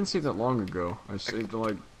 Well, I didn't save that long ago. I saved it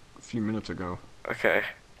like a few minutes ago. Okay.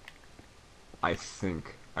 I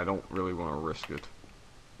think. I don't really want to risk it.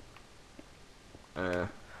 I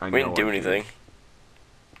We didn't know do I anything.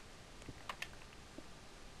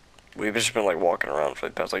 We've just been like walking around for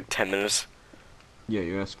the past like 10 minutes. Yeah,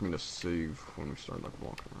 you asked me to save when we started like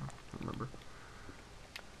walking around. I remember.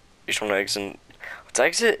 You just want to exit. Let's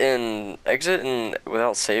exit in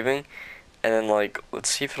without saving, and then like let's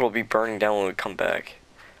see if it'll be burning down when we come back.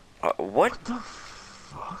 What? What the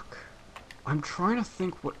fuck? I'm trying to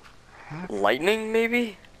think what happened. Lightning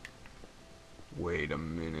maybe? Wait a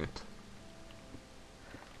minute.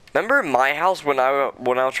 Remember in my house when I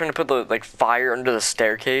was trying to put the like fire under the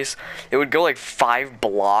staircase, it would go like 5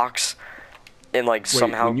 blocks, and like Wait,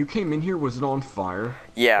 somehow. when you came in here, was it on fire?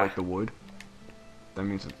 Yeah. Like the wood? That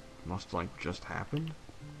means it must like just happened?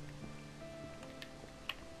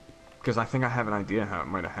 Because I think I have an idea how it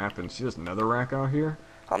might have happened. See this netherrack out here?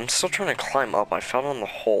 I'm still trying to climb up. I fell down the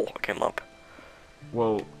hole. I came up.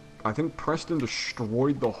 Well, I think Preston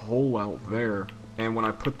destroyed the hole out there, and when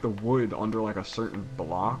I put the wood under like a certain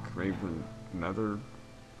block, maybe nether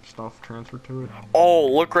stuff transferred to it. Oh,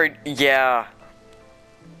 look right. Yeah.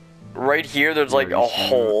 Right here, there's like you a see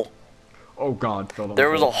hole. that? Oh god, fell down There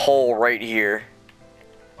the was hole. a hole right here.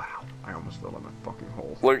 Wow, I almost fell down that fucking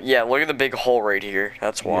hole. Look, yeah, look at the big hole right here.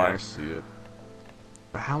 That's why. Yeah, I see it.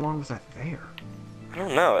 But how long was that there? I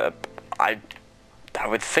don't know. I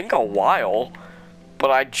would think a while, but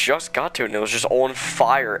I just got to it and it was just on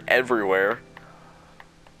fire everywhere.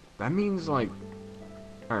 That means like...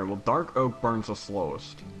 Alright, well dark oak burns the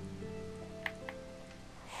slowest.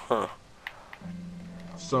 Huh.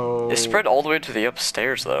 So... It spread all the way to the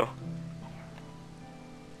upstairs though.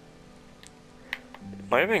 It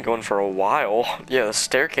might have been going for a while. Yeah, the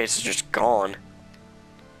staircase is just gone.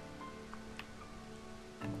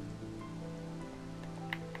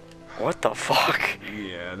 What the fuck?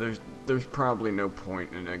 Yeah, there's probably no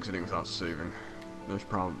point in exiting without saving.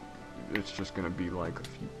 It's just gonna be like a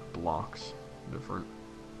few blocks different.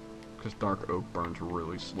 Because dark oak burns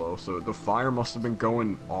really slow, so the fire must have been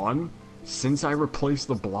going on since I replaced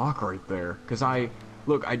the block right there. Because I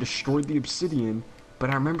destroyed the obsidian, but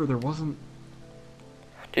I remember there wasn't...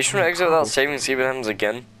 Do you just want to exit without saving and see what happens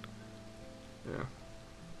again?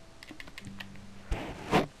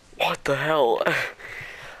 Yeah. What the hell?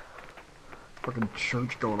 Fucking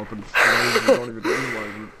church going up in flames, you don't even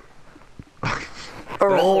realize it. Our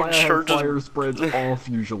That's whole why I have church is... fire spreads off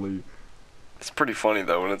usually. It's pretty funny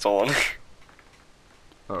though when it's on.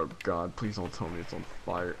 Oh god, please don't tell me it's on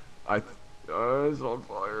fire. It's on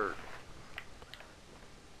fire.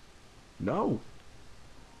 No.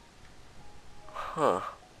 Huh.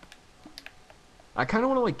 I kind of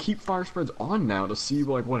want to like keep fire spreads on now to see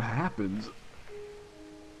like what happens.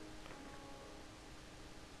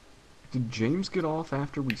 Did James get off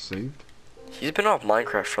after we saved? He's been off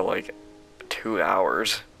Minecraft for like 2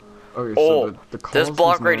 hours. Okay, Oh, so the cause this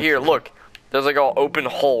block was right here, natural. look. There's like an open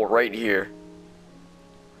hole right here.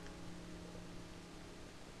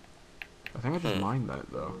 I think I just mined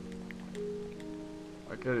that though.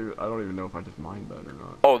 I don't even know if I just mined that or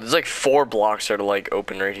not. Oh, there's like 4 blocks that are like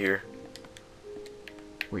open right here.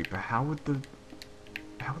 Wait, but how would the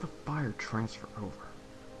fire transfer over?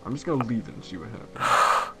 I'm just gonna leave it and see what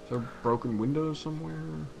happens. Is there broken windows somewhere?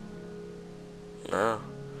 No.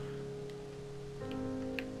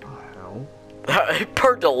 The hell? It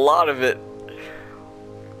burned a lot of it.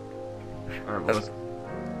 Alright, well,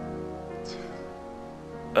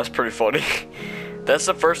 That's pretty funny. That's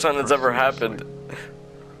the first time that's ever happened.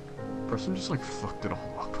 Preston just like fucked it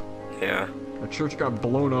all up. Yeah. The church got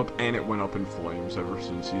blown up and it went up in flames ever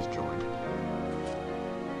since he's joined.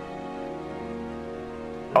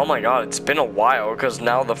 Oh my god, it's been a while because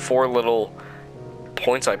now the 4 little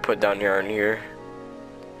points I put down here are in here.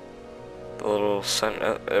 The little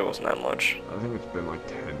center, it wasn't that much. I think it's been like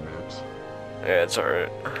 10 minutes. Yeah, it's alright.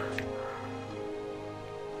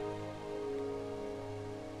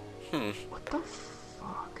 What the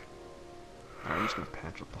fuck? Alright, I'm just gonna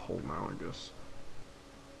patch up the hole now, I guess.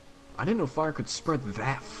 I didn't know fire could spread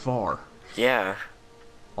that far. Yeah.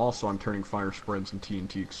 Also, I'm turning fire spreads and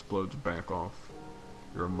TNT explodes back off.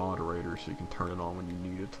 You're a moderator, so you can turn it on when you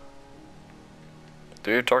need it.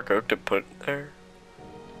 Do you have dark oak to put there?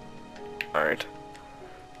 Alright.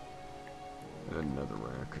 And another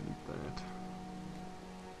rack, I need that.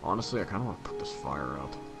 Honestly, I kinda wanna put this fire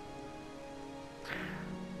out.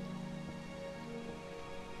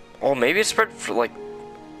 Oh, maybe it spread for like,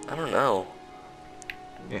 I don't know.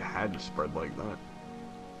 It had to spread like that.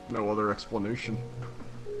 No other explanation.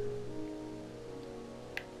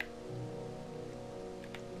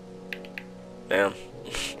 Damn.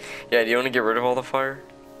 Yeah, do you want to get rid of all the fire?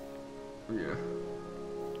 Yeah.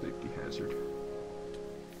 Safety hazard.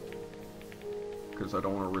 because I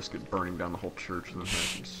don't want to risk it burning down the whole church and then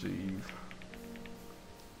have to save.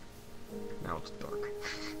 Now it's dark.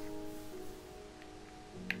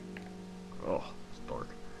 Oh, it's dark.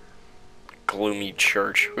 Gloomy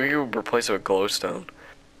church. We could replace it with glowstone.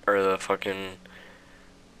 Or the fucking...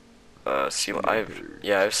 seal. I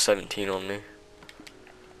have 17 on me.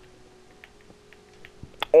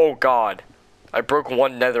 Oh god. I broke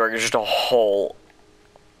one netherrack, it's just a hole.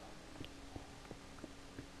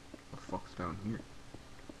 What the fuck's down here?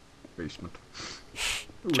 Basement.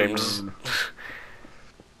 James. Do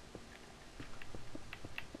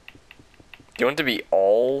you want it to be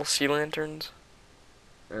all sea lanterns?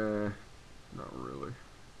 Not really.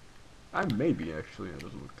 Maybe actually, it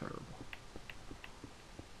doesn't look terrible.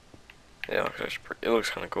 Yeah, it looks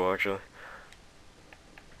kind of cool actually.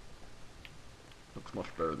 Looks much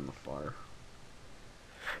better than the fire.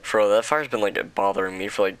 Bro, that fire's been like bothering me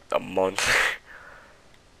for like a month.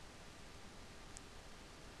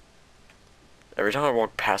 Every time I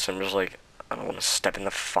walk past it, I'm just like, I don't want to step in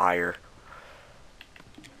the fire.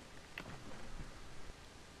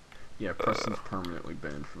 Yeah, Preston's permanently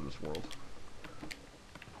banned from this world.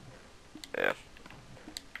 Yeah.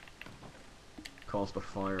 Caused a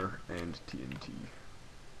fire and TNT.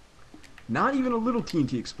 Not even a little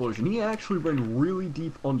TNT explosion. He actually went really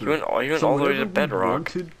deep under. You went all the way to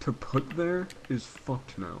bedrock. Wanted to put there is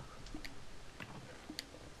fucked now.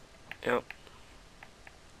 Yep.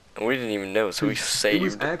 And we didn't even know, so we saved. It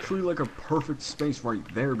was actually like a perfect space right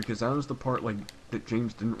there because that was the part like that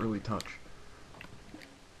James didn't really touch.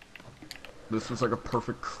 This was like a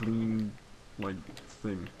perfect clean like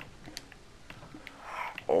thing.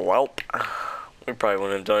 Welp. We probably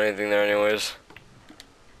wouldn't have done anything there anyways.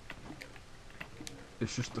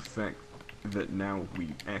 It's just the fact that now we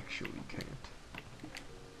actually can't.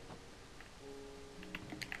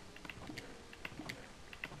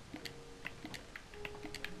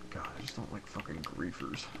 God, I just don't like fucking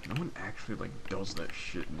griefers. No one actually like does that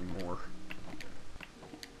shit anymore.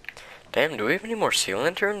 Damn, do we have any more sea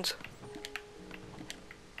lanterns?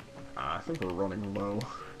 I think we're running low.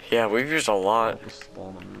 Yeah, we've used a lot. I'll just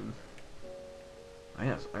spawn them in.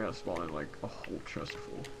 I gotta spawn in like a whole chest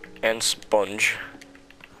full. And sponge.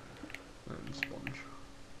 And sponge.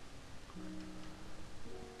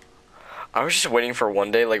 I was just waiting for one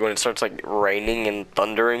day, like when it starts like raining and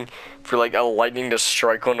thundering, for like a lightning to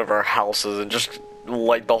strike one of our houses and just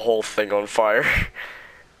light the whole thing on fire.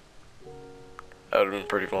 That would have been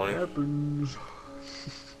pretty funny. It happens.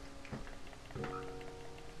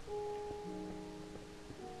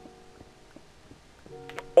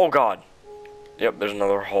 Oh god. Yep, there's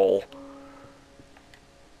another hole.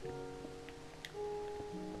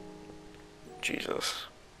 Jesus.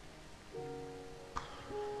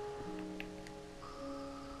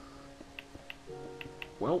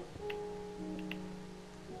 Well,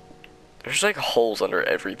 there's like holes under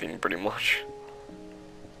everything pretty much.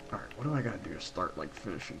 alright, what do I gotta do to start like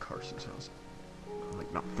finishing Carson's house? I'm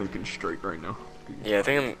like not thinking straight right now. Yeah, I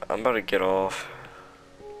think I'm about to get off.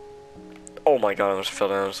 Oh my god, I almost fell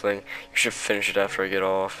down this thing. You should finish it after I get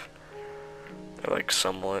off. Or like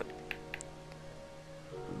somewhat.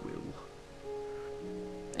 Will.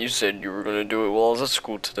 You said you were gonna do it while I was at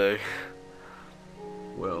school today.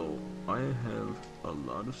 Well, I have a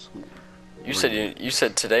lot of school. You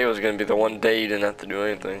said today was gonna be the one day you didn't have to do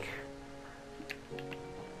anything.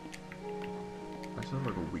 I said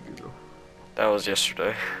like a week ago. That was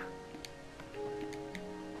yesterday.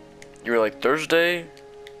 You were like, Thursday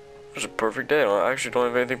was a perfect day. I actually don't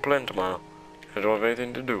have anything planned tomorrow. I don't have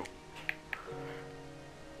anything to do.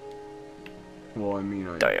 Well, I mean,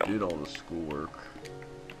 I did all the schoolwork,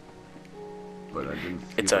 but I didn't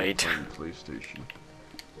feel like playing PlayStation.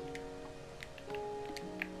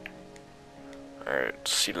 Alright,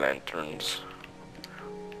 sea lanterns.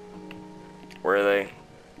 Where are they?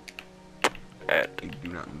 At I do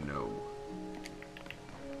not know.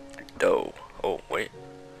 dough. Oh, wait.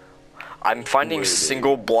 I'm finding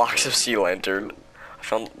single blocks of sea lantern. I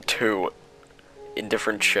found 2 in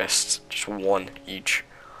different chests. Just 1 each.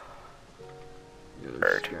 Yeah,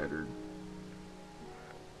 they're scattered.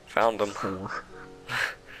 Found them. 4.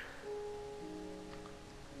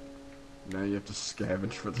 Now you have to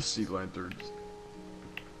scavenge for the sea lanterns.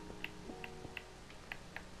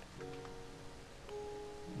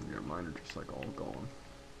 Yeah, mine are just like all gone.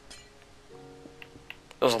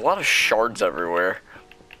 There's a lot of shards everywhere.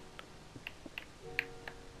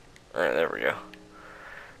 Alright, there we go.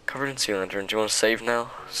 Covered in sea lanterns. Do you want to save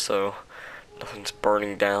now? So nothing's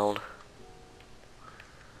burning down.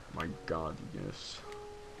 My god, yes.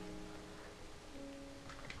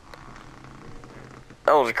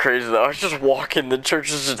 That was crazy though. I was just walking, the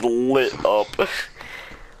church is just lit up.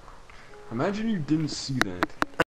 Imagine you didn't see that.